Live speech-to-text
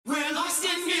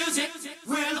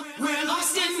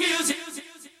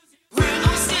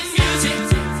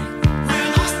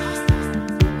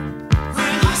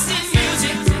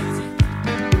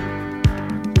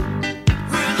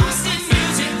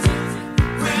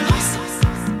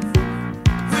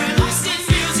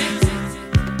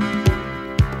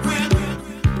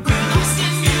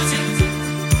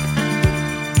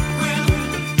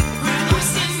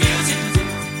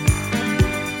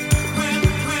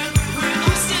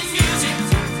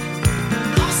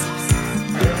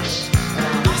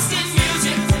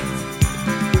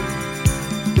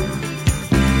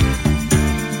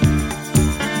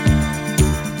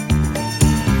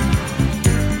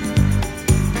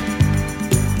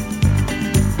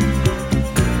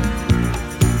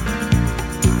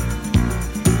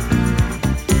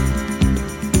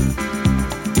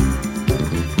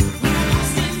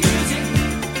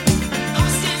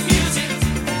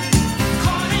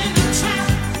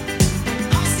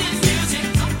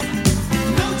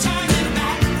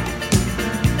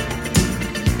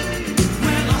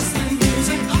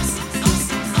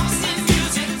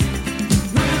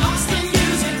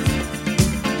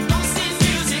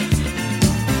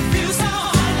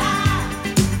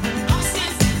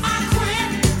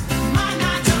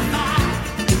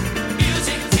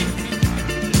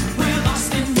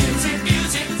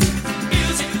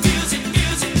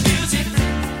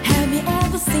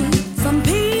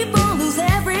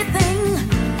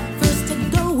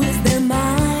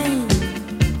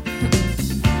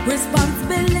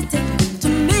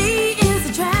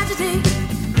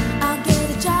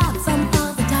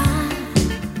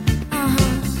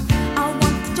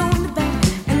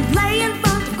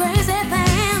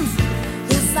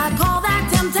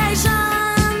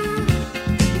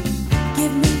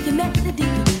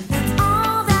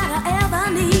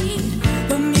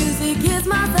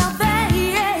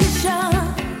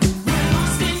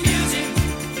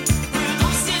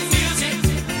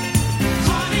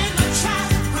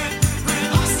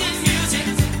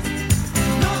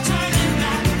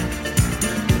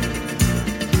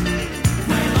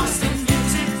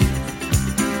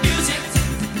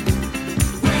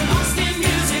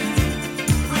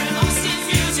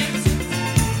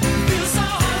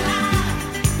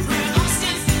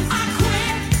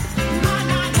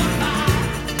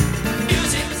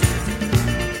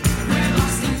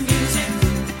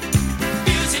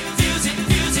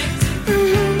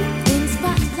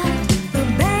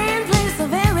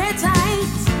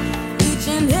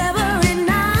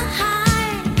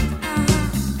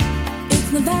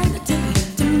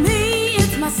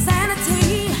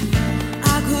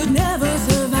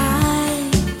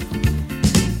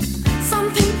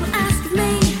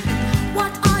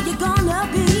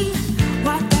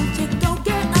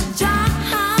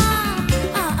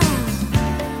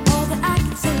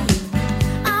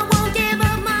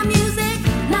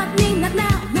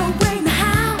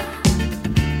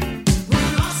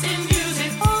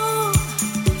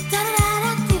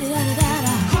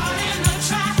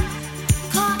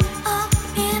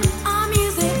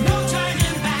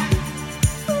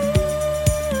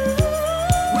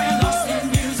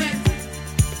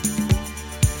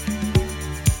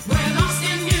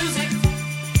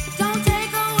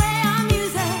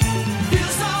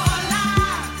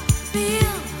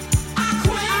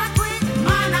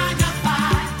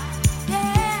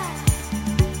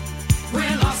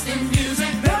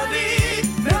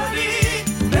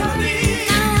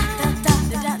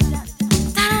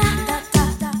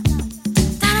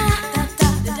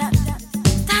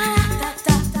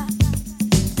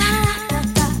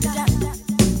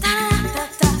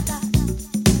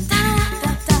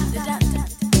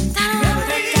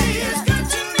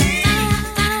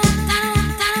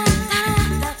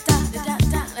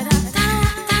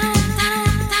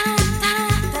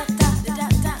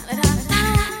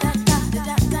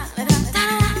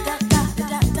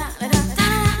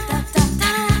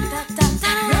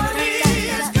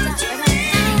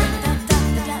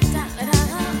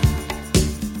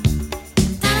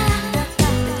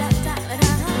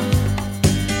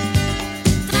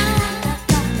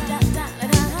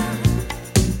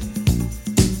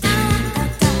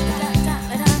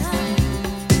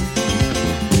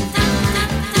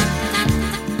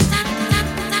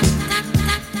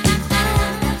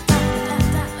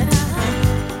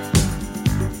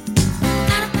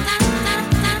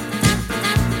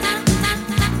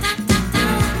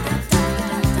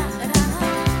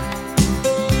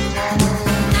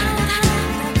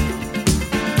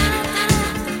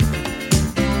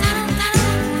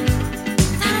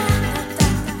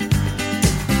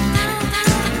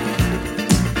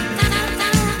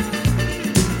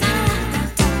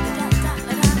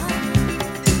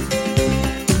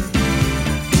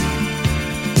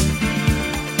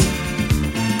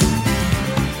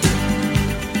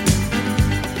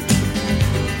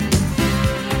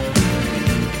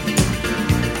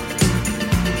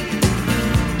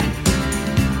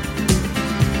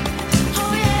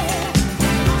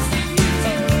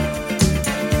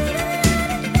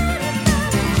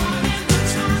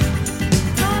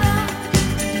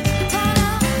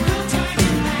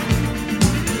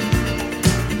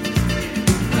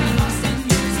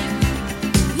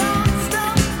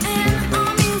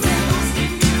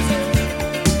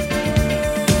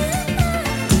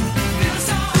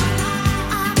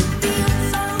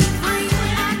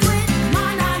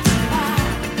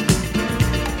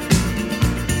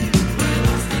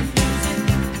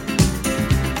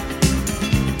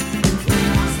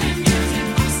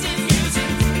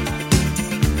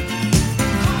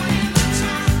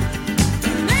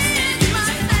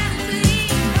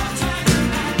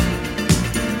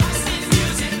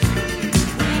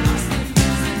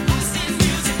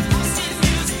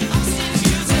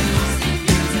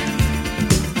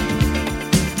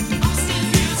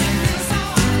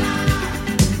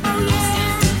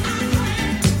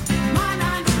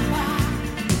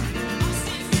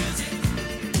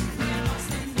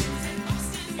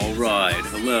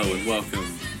Hello and welcome.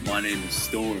 My name is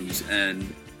Storms,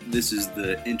 and this is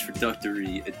the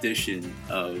introductory edition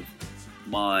of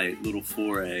my little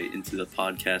foray into the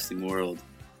podcasting world.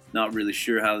 Not really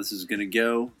sure how this is going to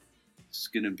go. It's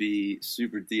going to be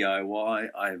super DIY.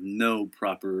 I have no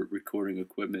proper recording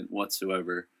equipment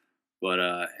whatsoever,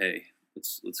 but hey,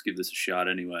 let's give this a shot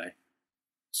anyway.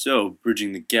 So,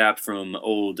 bridging the gap from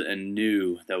old and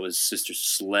new, that was Sister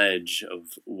Sledge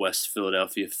of West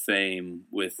Philadelphia fame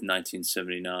with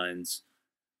 1979's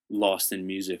Lost in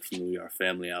Music from the We Are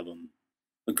Family album.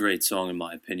 A great song in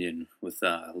my opinion, with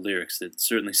lyrics that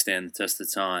certainly stand the test of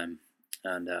time,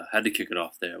 and had to kick it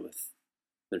off there with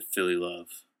their Philly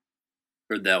love.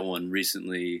 Heard that one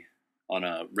recently on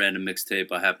a random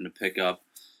mixtape I happened to pick up.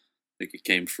 I think it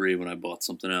came free when I bought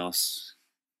something else.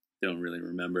 Don't really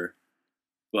remember.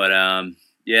 But,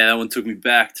 yeah, that one took me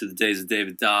back to the days of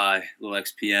David Dye, little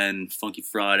XPN, Funky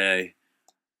Friday,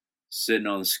 sitting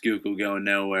on the Schuylkill going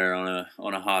nowhere on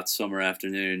a hot summer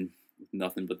afternoon with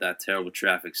nothing but that terrible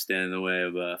traffic standing in the way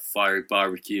of a fiery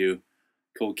barbecue,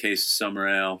 cold case of summer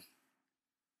ale,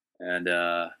 and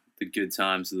the good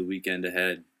times of the weekend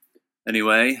ahead.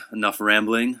 Anyway, enough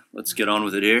rambling. Let's get on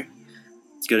with it here.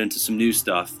 Let's get into some new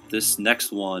stuff. This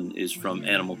next one is from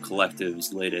Animal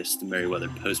Collective's latest Merriweather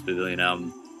Post Pavilion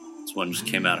album. This one just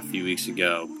came out a few weeks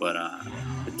ago, but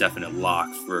a definite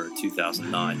lock for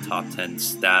 2009 top 10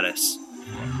 status.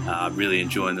 Really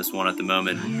enjoying this one at the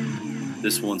moment.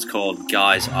 This one's called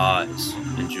Guy's Eyes.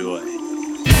 Enjoy.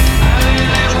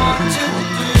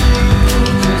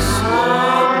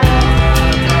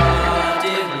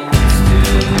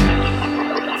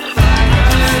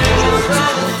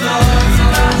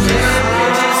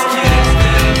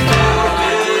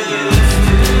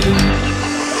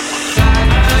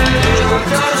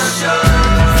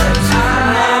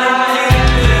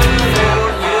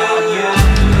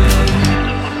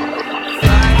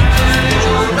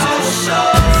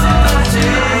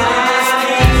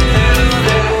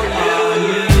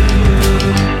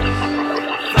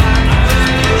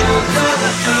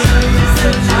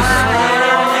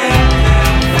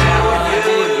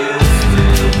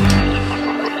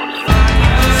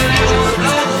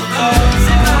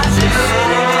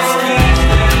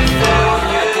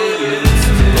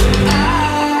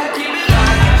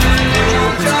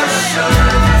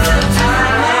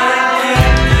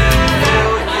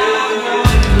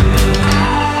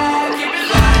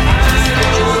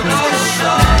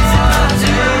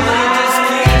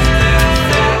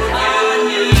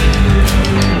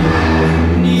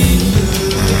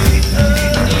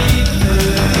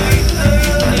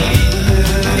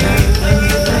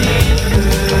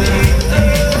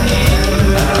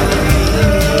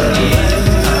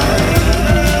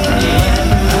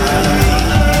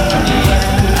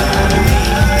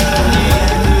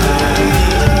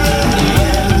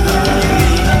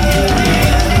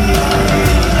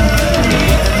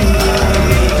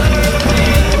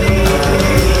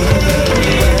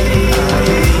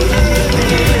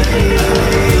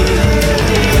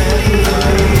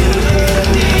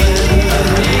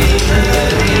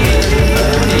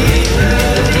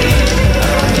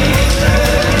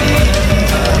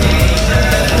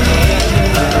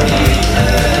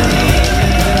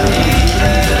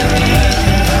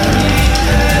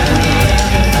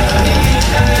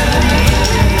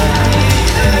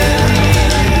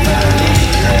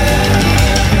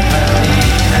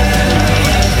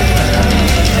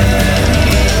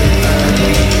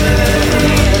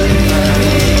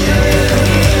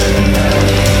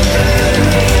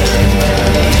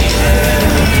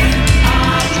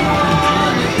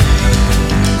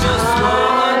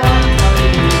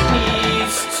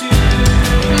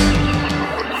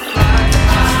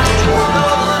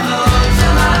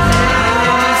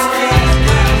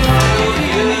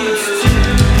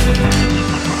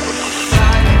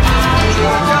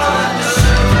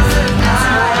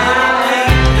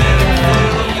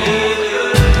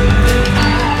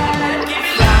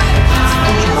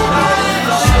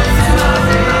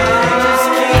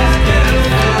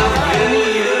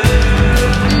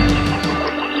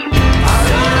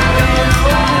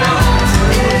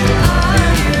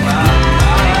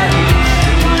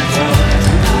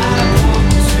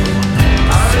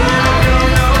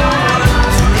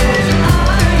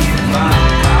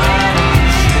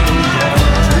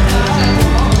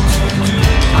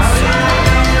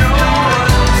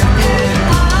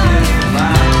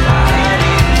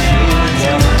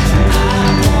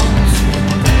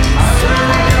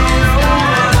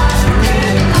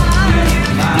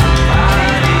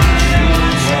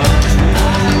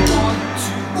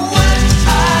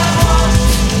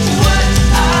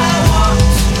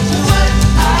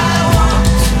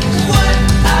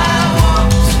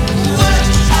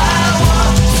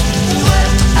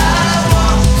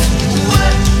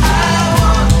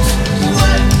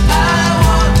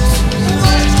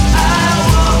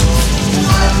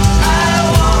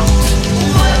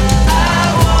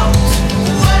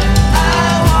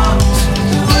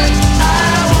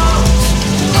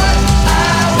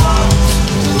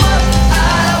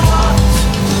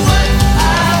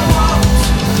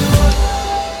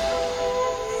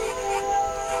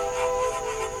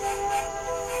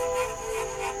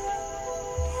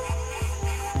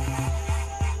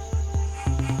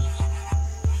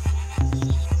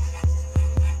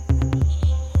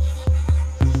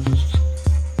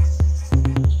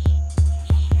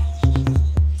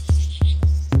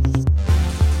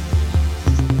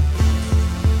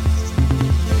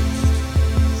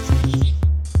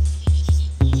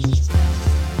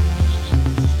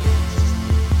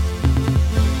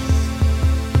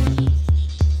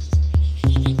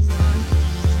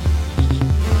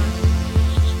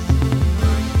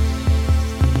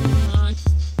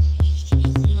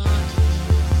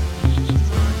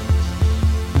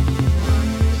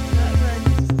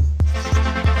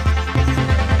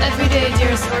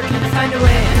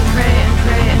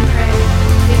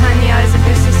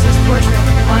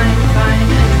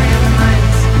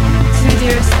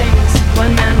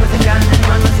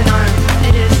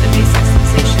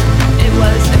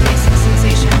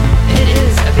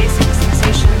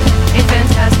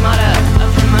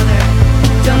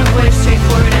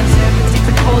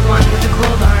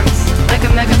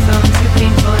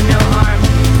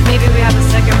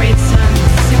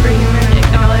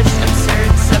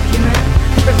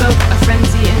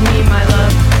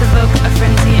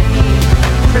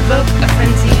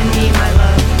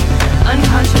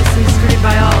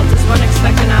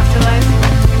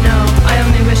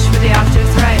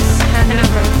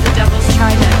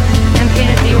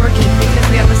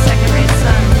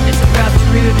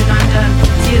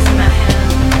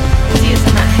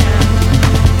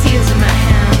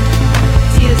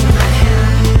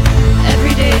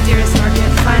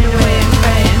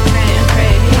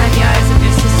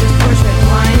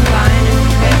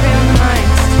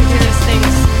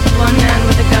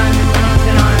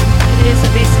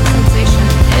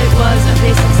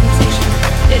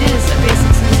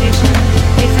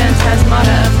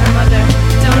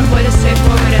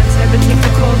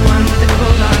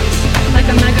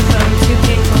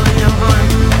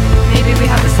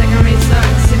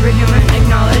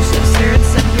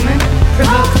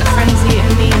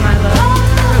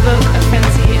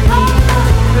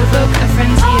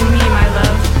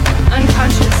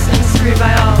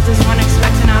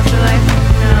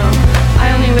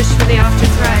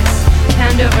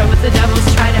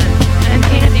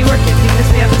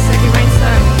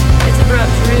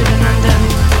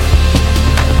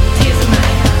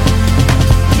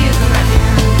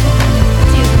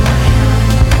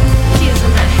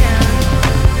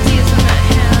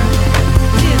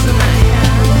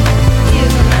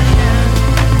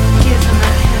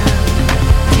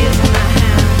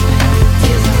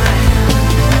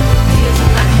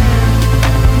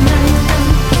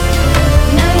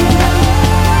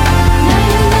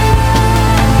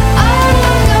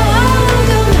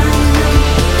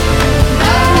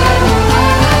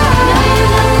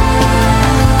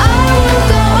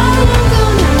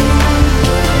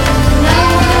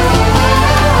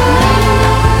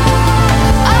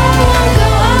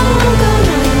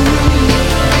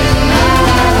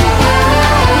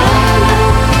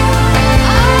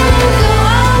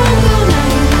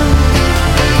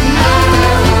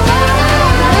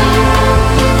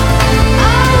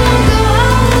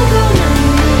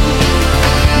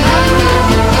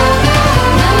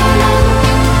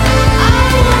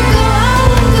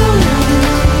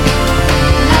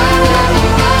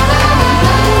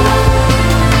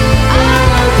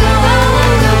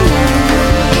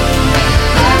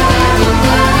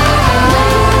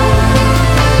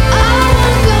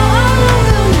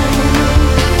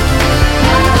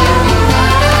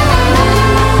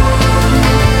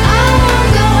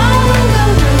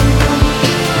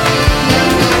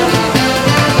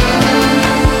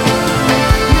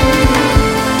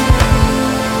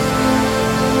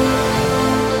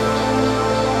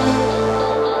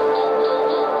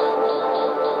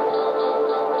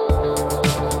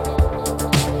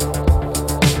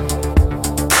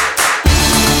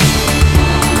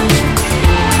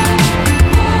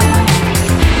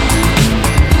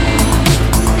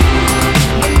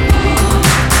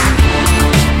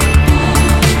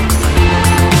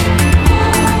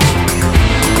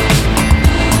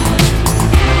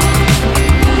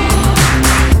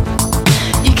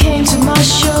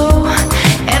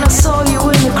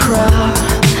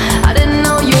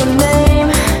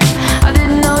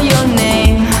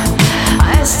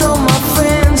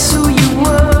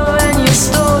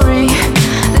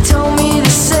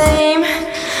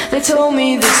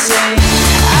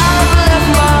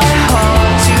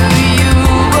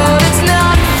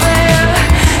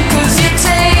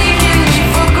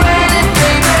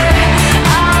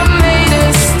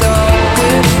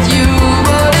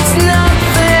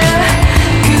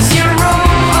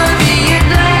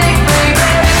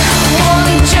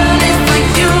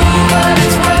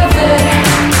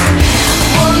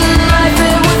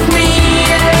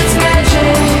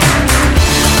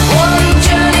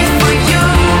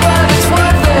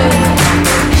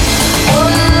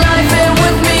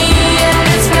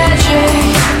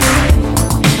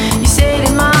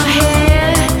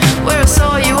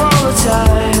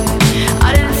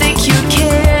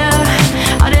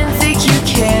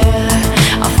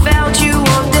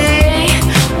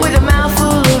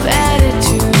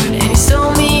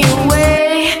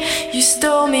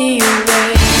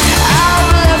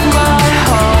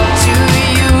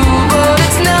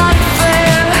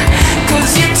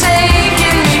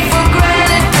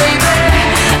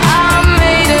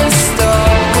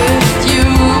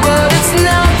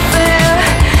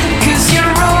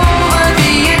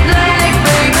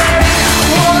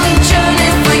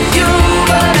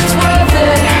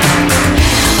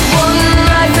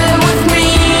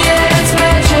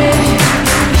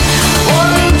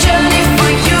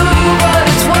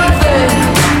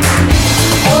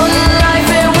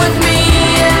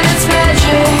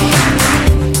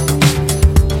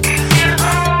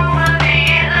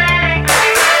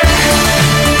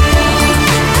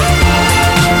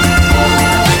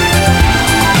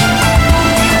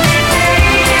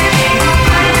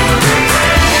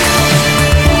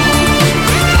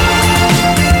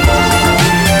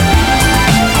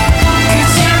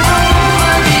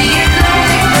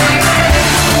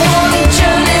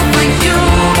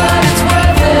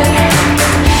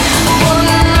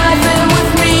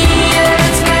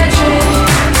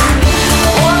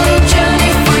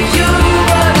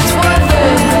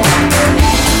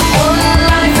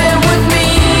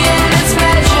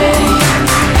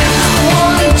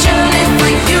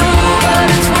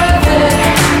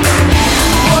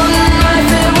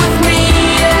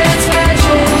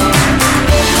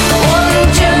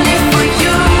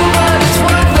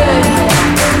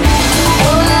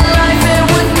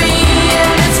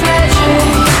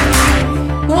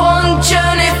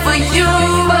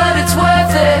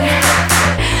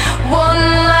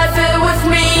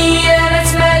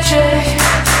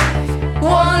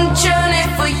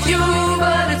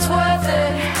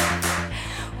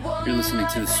 You're listening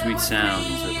to the sweet sounds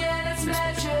of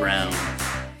Miss Brown,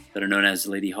 better known as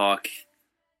Lady Hawk,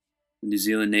 the New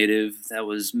Zealand native. That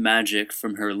was Magic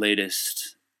from her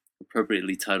latest,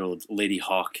 appropriately titled Lady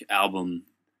Hawk album.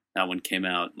 That one came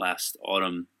out last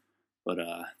autumn, but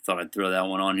thought I'd throw that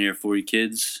one on here for you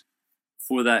kids.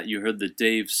 Before that, you heard the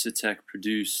Dave Sitek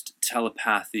produced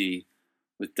Telepathy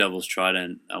with Devil's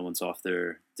Trident. That one's off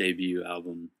their debut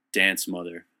album, Dance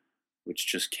Mother, which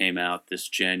just came out this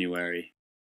January.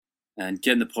 And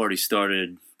getting the party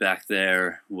started back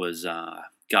there was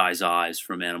Guy's Eyes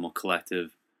from Animal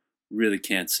Collective. Really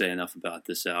can't say enough about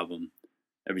this album.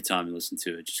 Every time you listen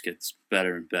to it, it just gets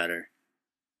better and better.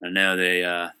 I know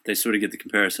they sort of get the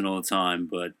comparison all the time,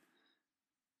 but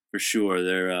for sure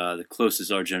they're the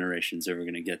closest our generation's ever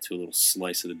going to get to a little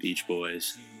slice of the Beach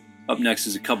Boys. Up next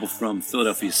is a couple from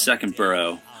Philadelphia's second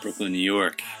borough, Brooklyn, New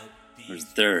York. There's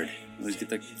third. I always get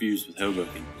that confused with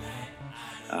Hoboken.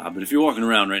 But if you're walking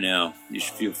around right now, you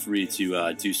should feel free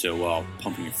to do so while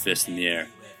pumping your fist in the air.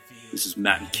 This is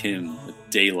Matt and Kim with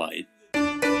Daylight. We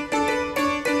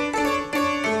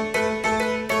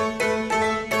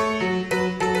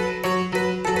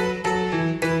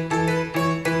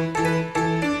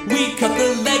cut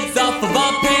the legs off of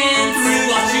our pants,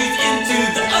 threw our shoes into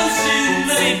the ocean,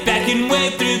 sit back and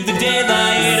wait through the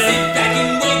daylight, sit back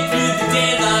and wait through the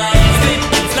daylight, slip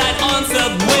and slide on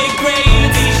subway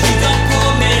grades, these shoes are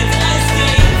poor man's ice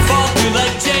skates, fall through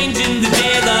like change in the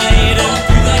daylight, fall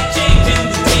through like change in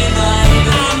the daylight,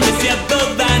 I miss ya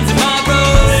both lines in my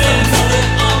road, some color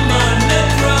on my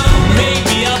metro,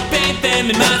 maybe I'll paint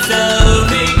them in myself,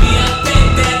 maybe I'll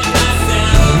paint them in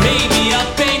myself, maybe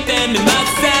I'll paint them in myself.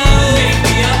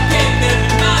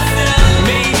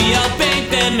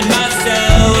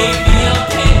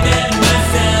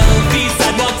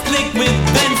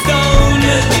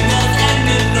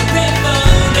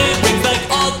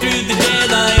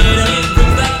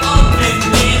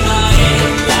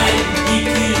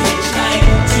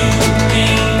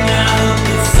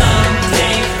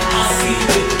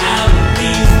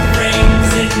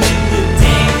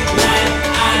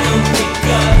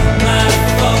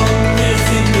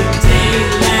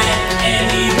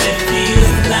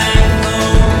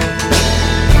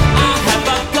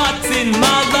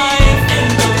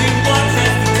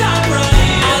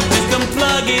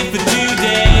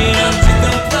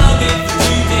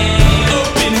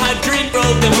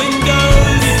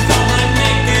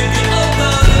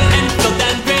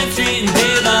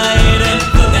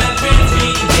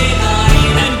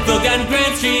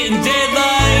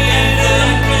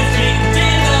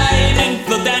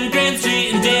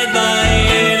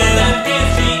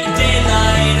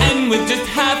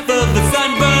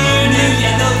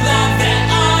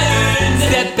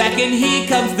 And here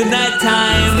comes the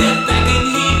nighttime. Step back and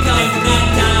here comes the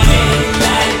nighttime.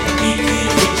 Daylight, we could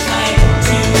hitchhike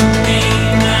to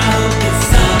Maine. I hope that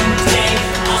someday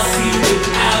I'll see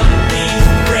without these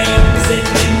frames. And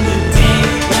in the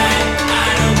daylight, I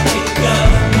don't pick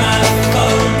up my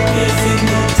phone. 'Cause in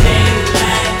the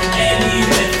daylight,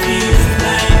 anywhere feels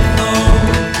like home.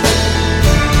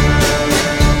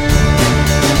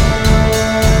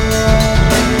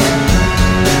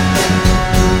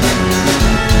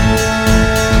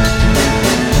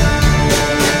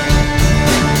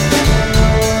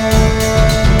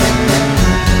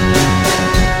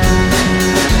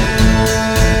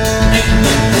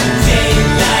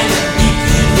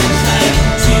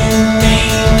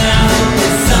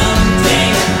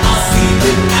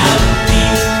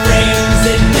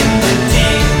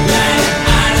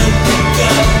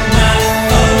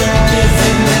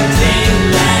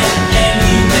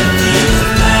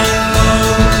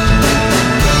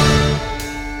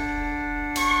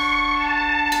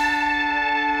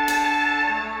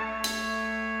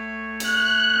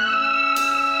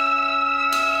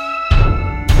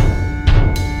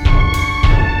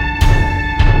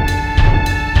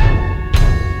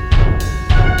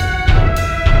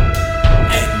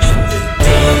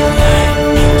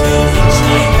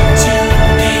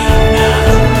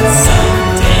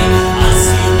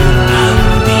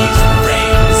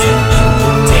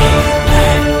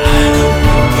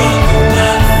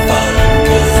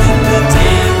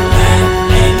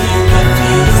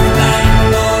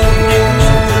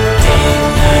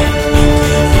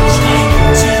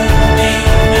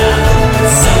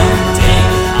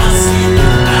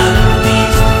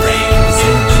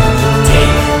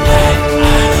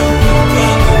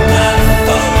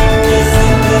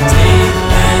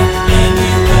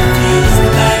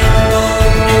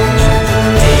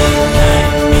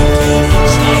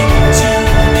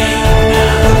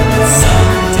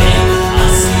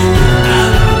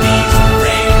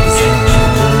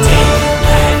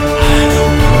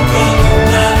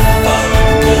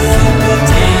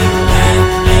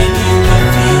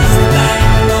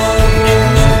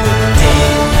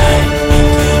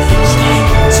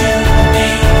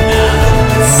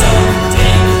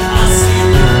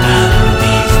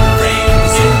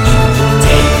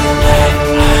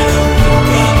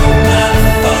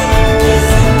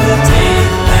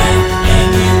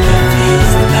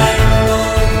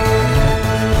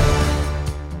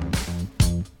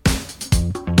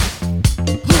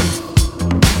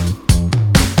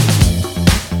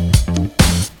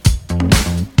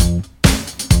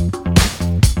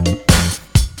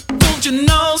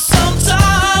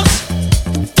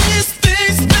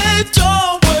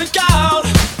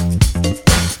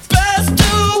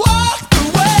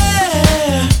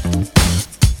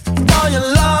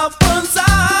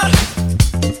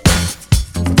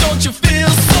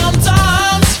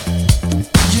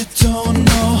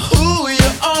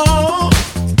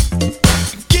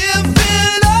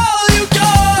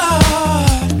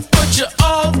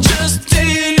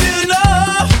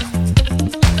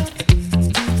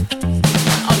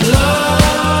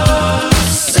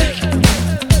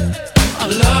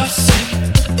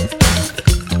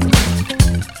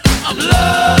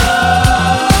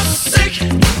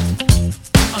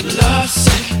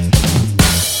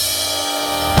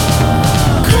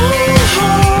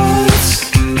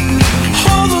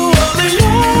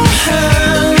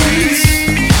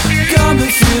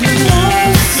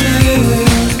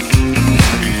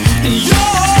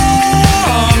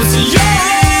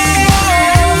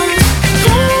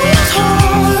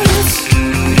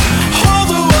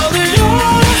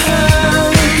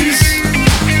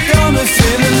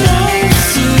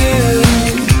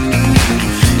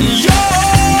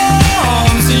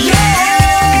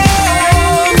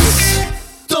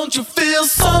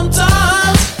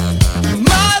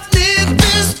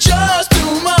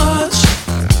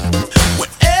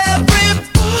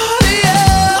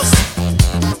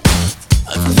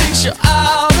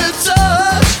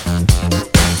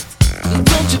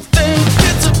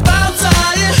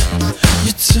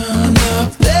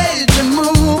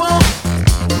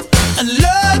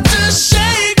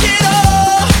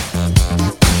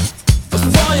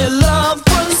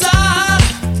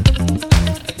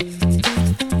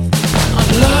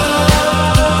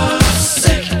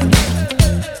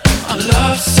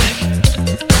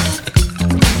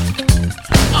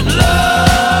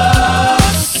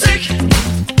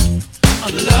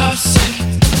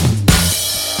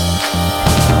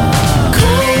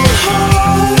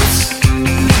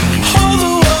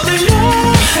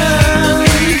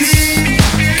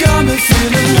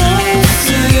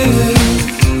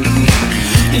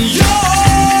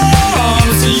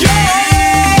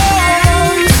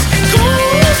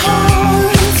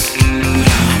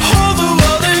 Hold the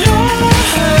world in your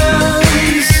hands.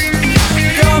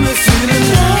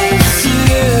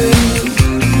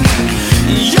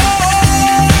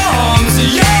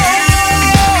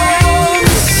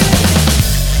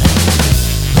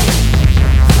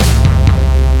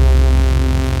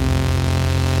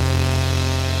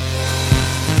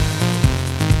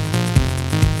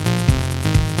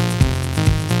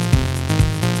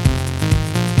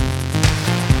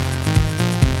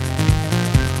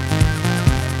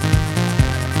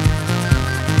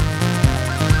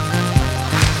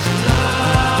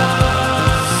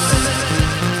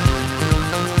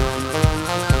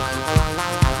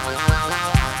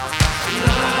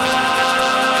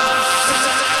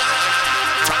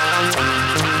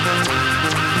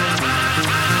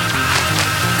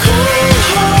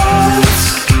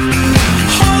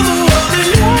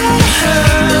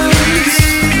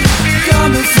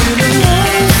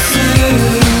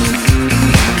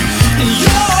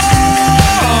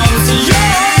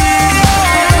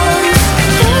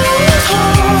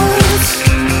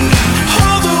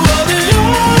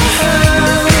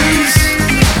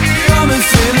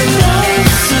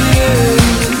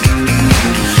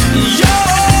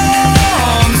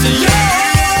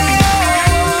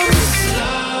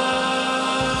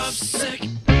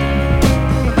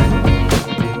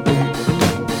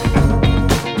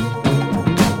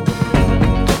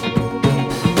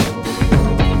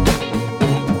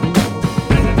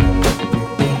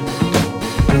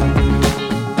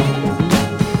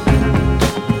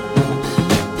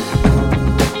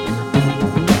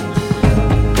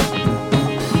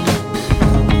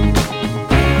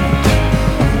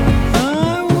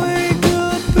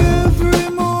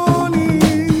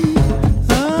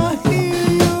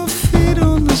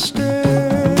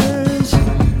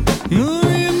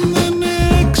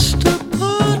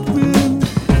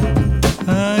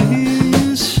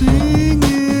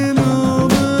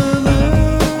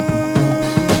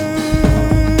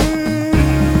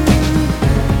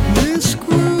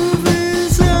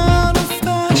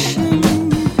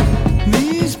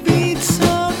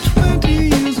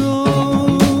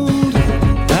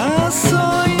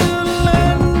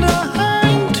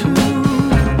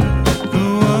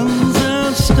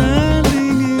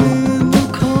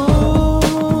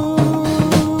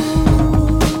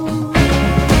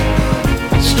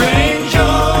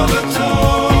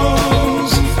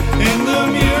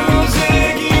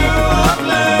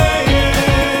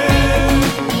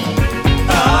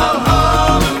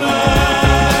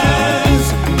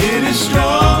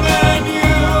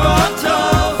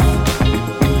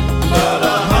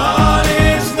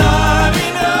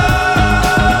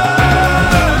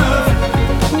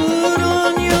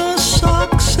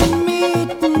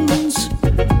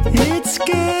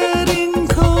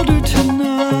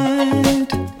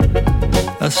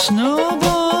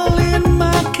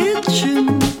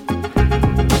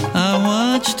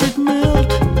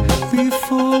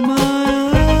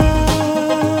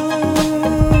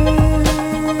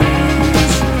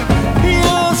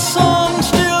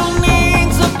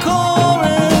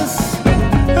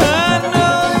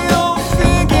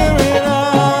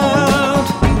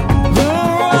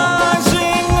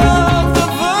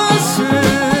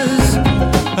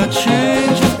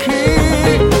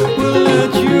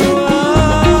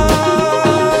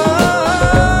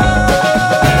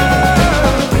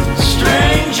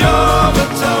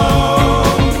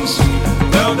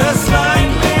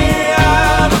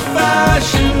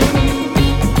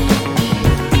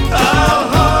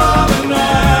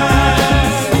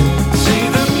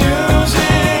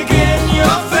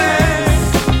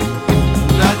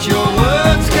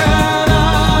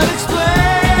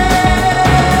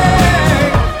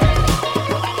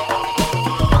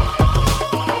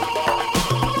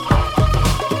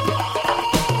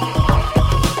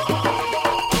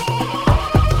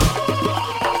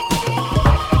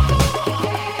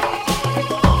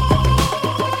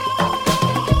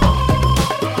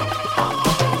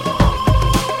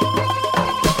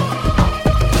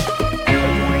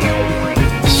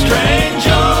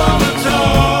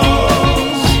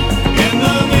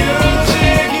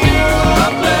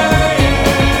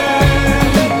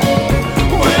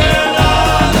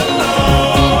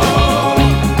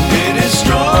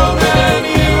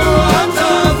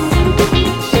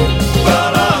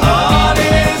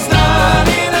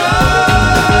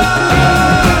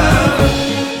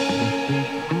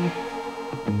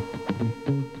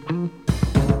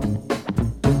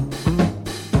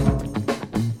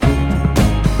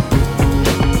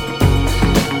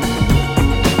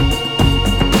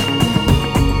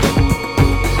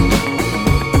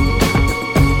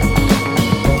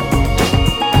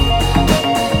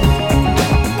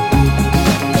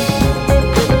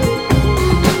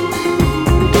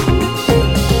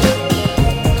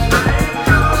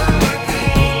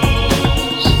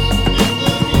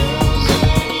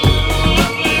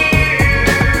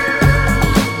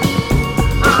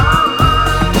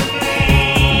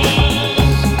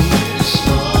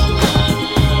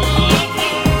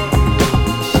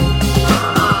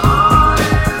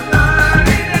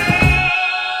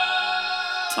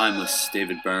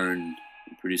 David Byrne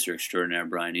and producer extraordinaire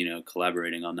Brian Eno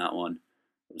collaborating on that one.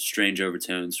 It was Strange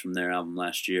Overtones from their album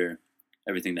last year,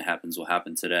 Everything That Happens Will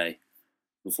Happen Today.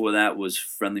 Before that was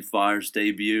Friendly Fire's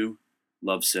debut,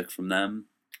 Lovesick from them.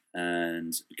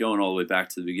 And going all the way back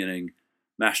to the beginning,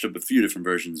 mashed up a few different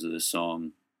versions of this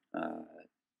song.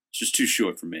 It's just too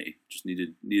short for me. Just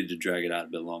needed to drag it out a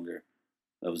bit longer.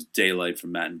 That was Daylight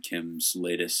from Matt and Kim's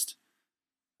latest,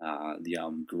 the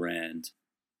album Grand.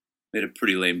 Made a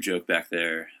pretty lame joke back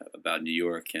there about New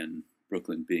York and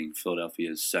Brooklyn being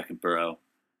Philadelphia's second borough.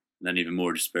 And then even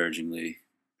more disparagingly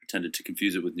pretended to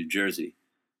confuse it with New Jersey.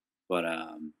 But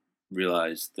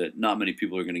realized that not many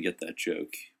people are going to get that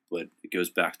joke. But it goes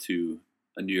back to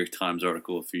a New York Times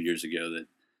article a few years ago that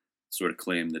sort of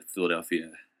claimed that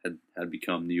Philadelphia had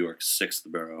become New York's sixth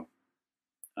borough.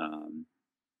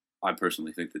 I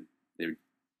personally think that they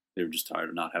were just tired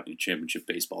of not having a championship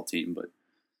baseball team, but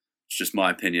it's just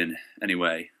my opinion.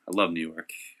 Anyway, I love New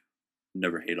York.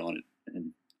 Never hate on it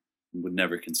and would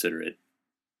never consider it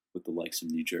with the likes of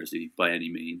New Jersey by any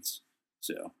means.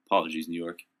 So, apologies, New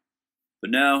York. But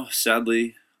now,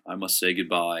 sadly, I must say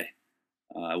goodbye.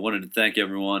 I wanted to thank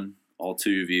everyone, all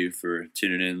two of you, for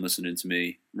tuning in, listening to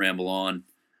me ramble on.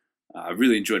 I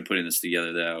really enjoyed putting this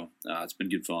together, though. It's been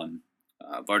good fun.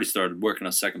 I've already started working on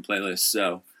a second playlist,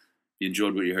 so if you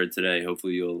enjoyed what you heard today,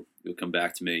 hopefully you'll come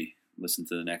back to me, listen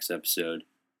to the next episode.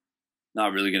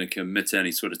 Not really going to commit to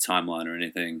any sort of timeline or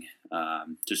anything.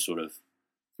 Just sort of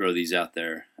throw these out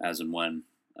there as and when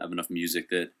I have enough music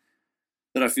that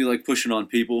I feel like pushing on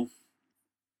people.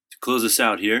 To close this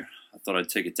out here, I thought I'd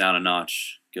take it down a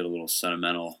notch, get a little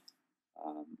sentimental.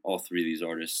 All three of these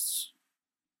artists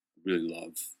really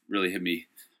love, really hit me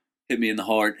in the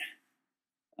heart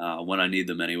when I need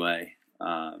them anyway.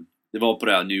 They've all put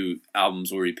out new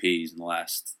albums or EPs in the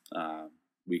last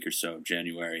week or so of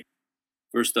January.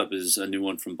 First up is a new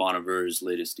one from Bon Iver's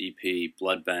latest EP,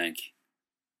 Blood Bank.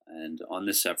 And on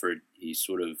this effort, he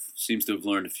sort of seems to have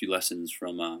learned a few lessons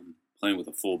from playing with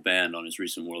a full band on his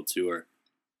recent world tour.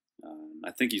 I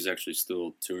think he's actually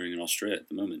still touring in Australia at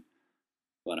the moment.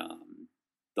 But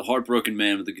the heartbroken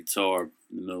man with the guitar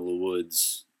in the middle of the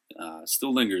woods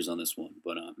still lingers on this one,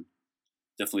 but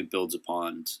definitely builds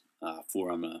upon For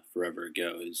I'm Forever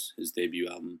Ago, his debut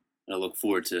album. And I look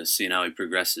forward to seeing how he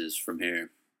progresses from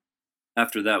here.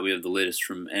 After that, we have the latest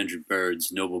from Andrew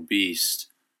Bird's Noble Beast,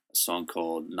 a song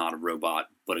called Not a Robot,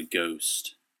 But a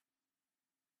Ghost.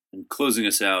 And closing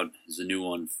us out is a new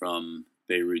one from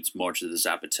Beirut's March of the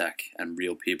Zapotec and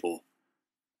Real People.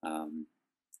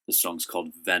 The song's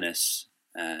called Venice,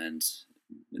 and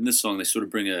in this song they sort of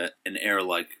bring an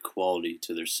air-like quality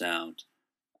to their sound,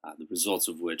 the results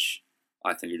of which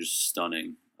I think are just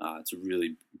stunning. It's a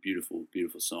really beautiful,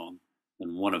 beautiful song,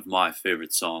 and one of my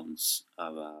favorite songs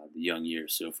of the young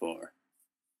years so far.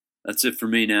 That's it for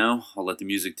me now. I'll let the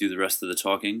music do the rest of the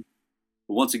talking.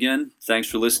 But once again, thanks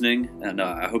for listening, and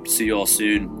I hope to see you all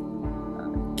soon.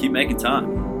 Keep making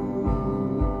time.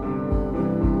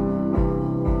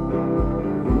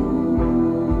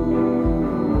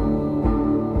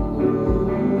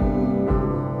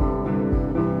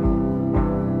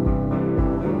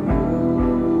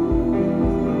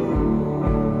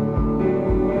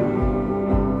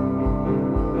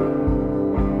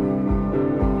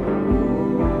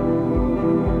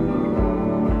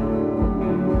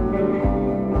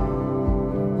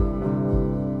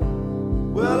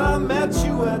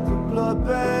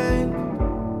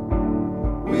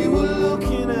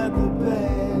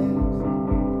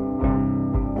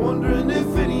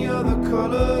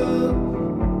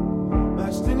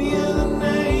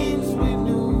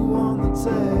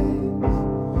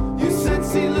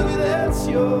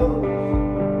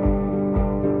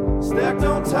 Stacked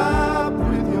on top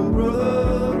with your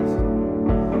brothers,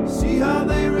 see how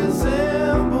they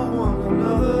resemble one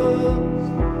another,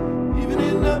 even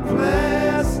in the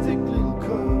plastic little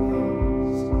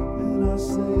covers. And I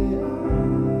say, I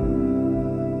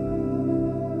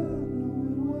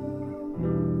know it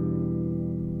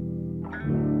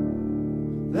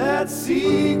well. That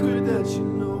secret that you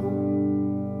know,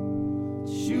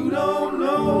 that you don't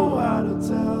know how to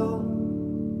tell.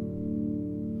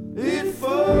 It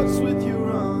fucks with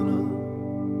your honor,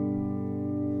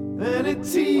 and it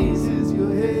teases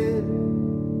your head,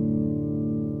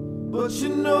 but you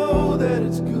know that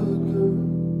it's good, girl,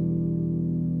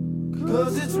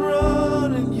 'cause it's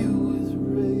running you is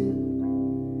red.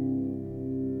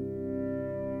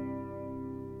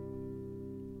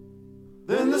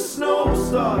 Then the snow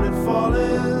started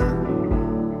falling,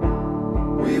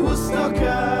 we were stuck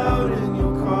out in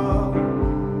your car.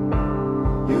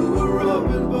 You were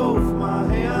rubbing both my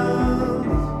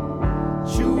hands,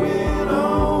 chewing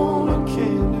on a can.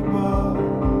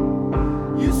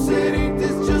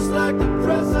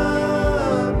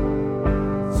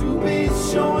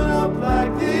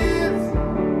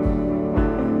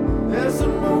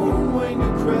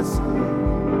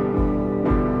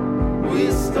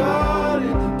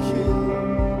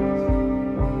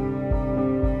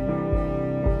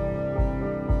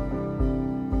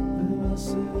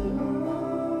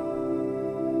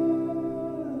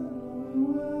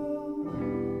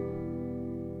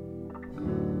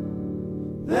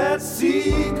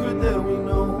 that we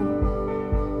know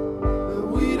that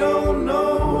we don't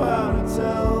know how to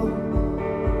tell.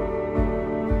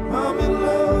 I'm in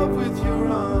love with your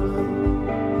honor.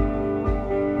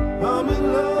 I'm in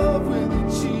love with your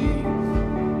cheese.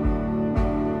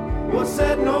 What's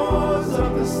that noise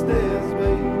up the stairs,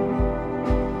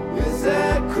 babe? Is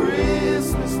that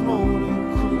Christmas morning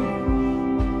crew?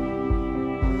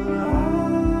 I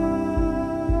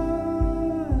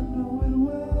know it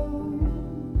well. I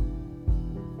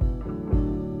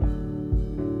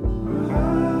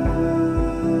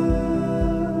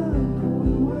know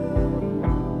it well.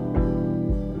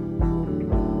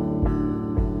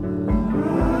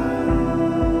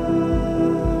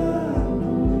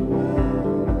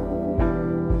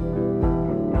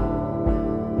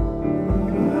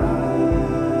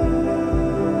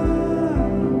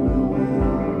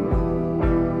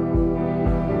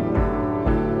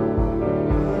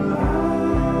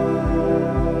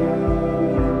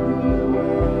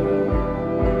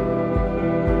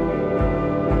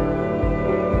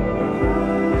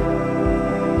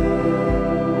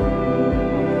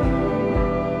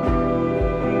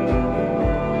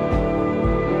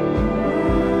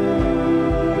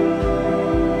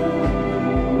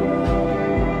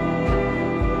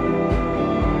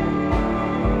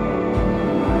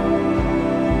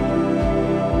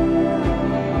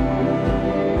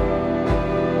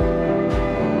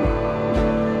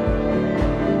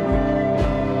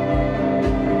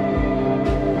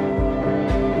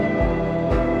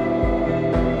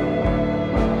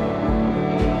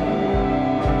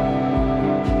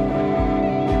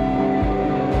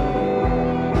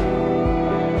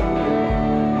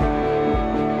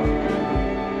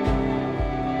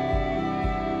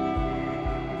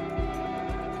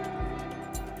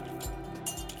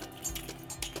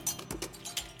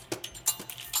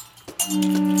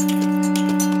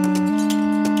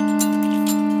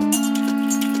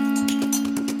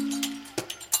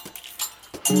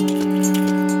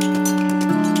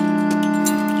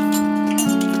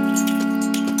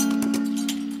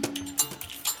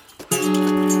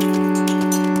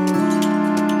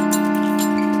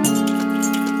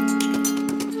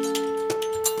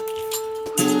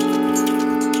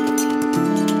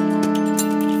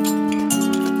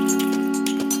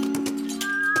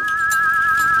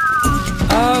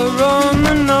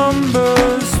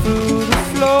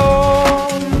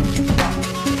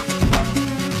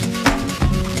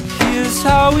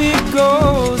 How it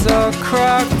goes, I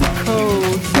crack the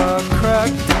codes, I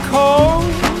crack the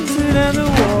codes in the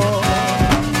wall.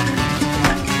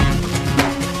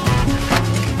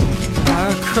 I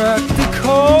crack the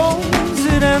codes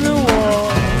in the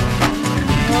wall.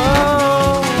 Oh.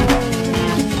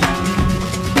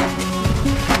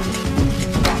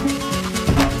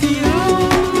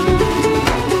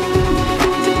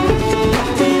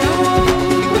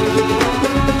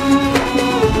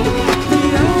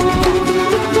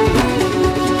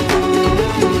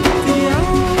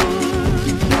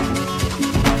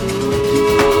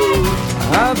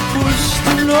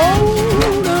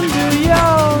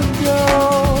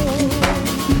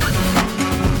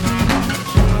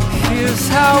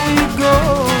 How it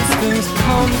goes, things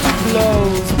come to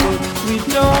blows, but we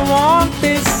don't want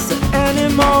this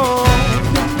anymore.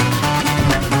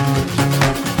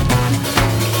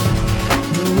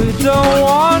 We don't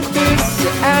want this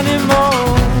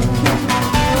anymore.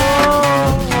 Oh.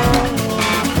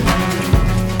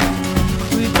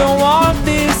 We don't want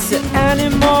this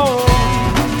anymore.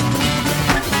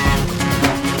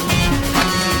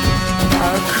 I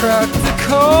cracked the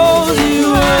code, you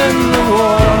and the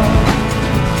war.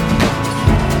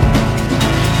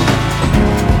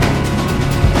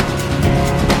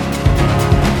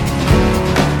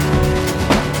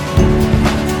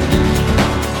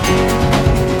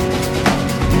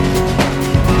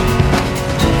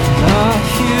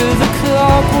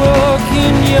 Clockwork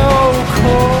in your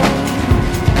core.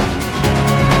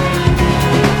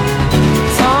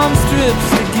 Time strips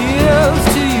the gears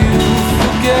to you.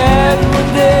 Forget what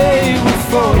they were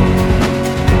for.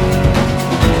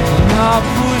 And I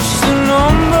push the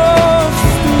numbers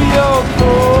through your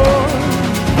board.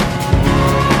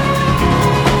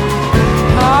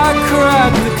 I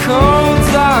crack the codes,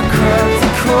 I crack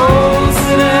the codes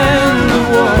that end the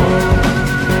war.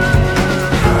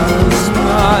 How's my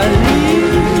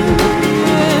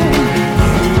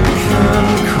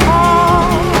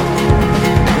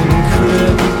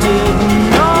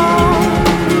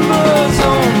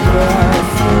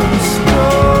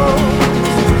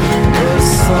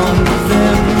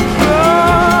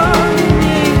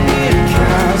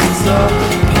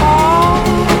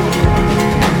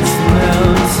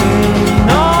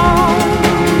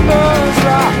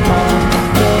right.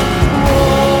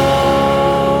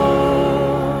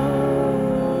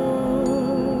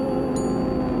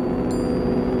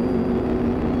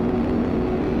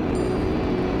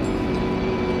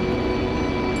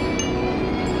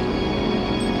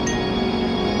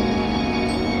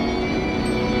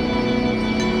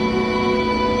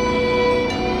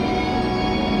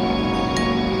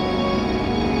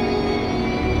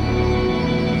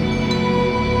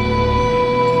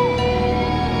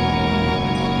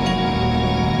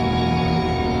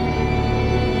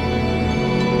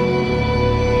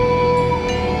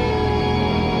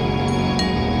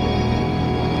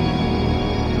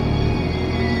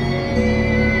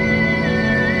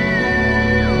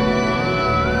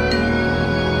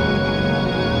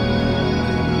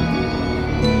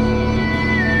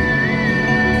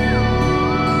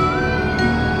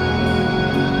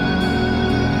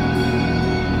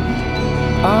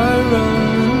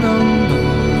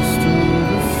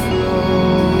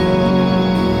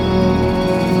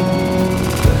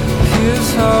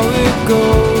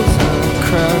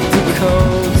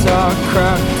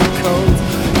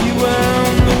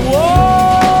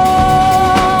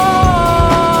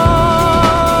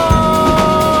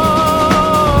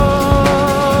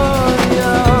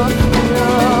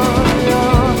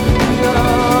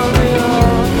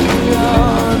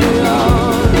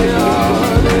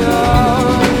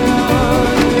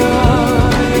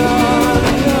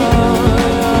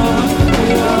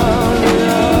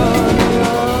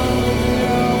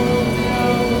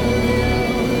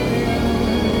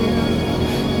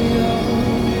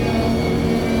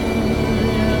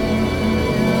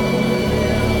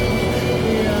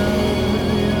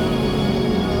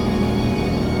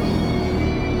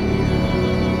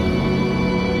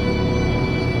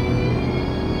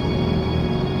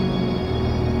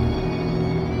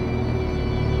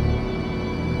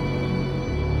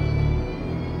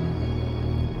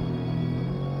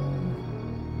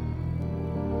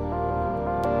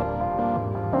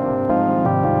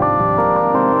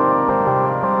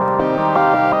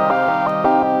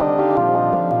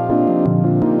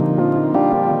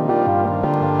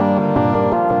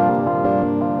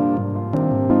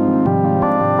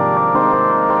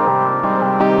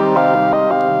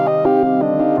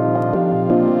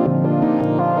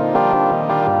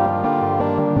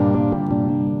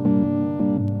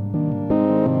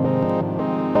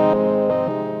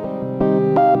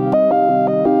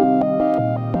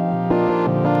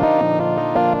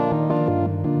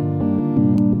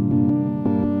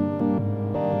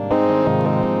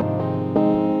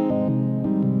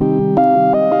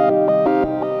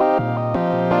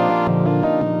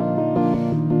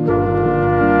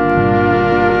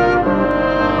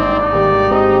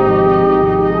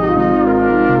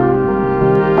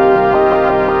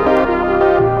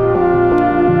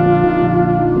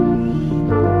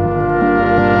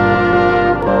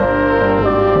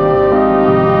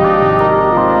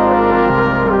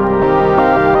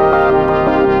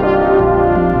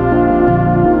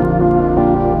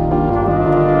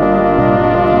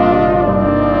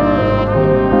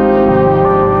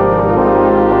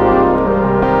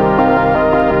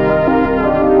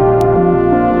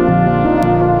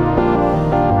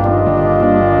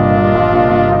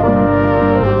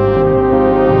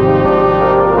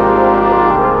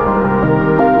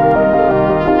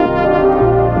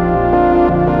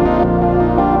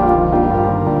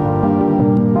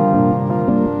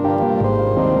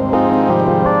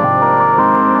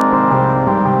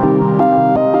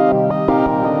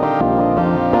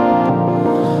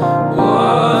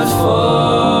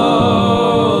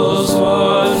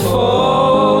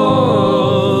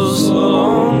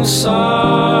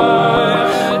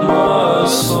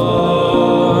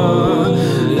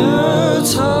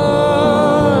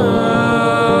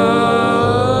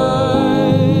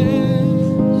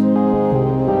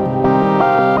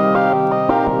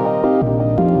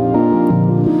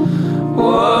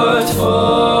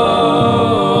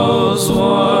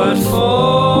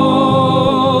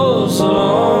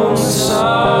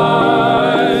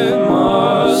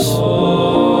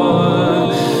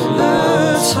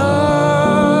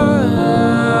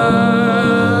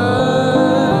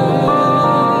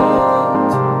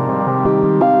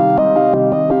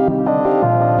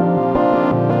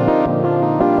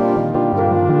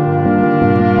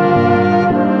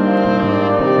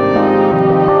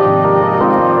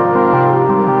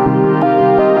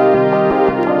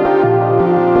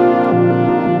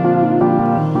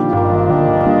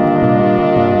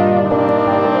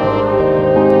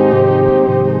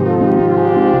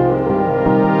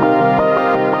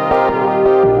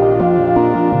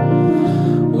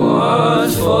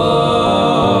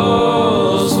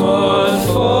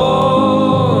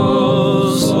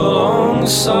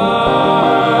 saw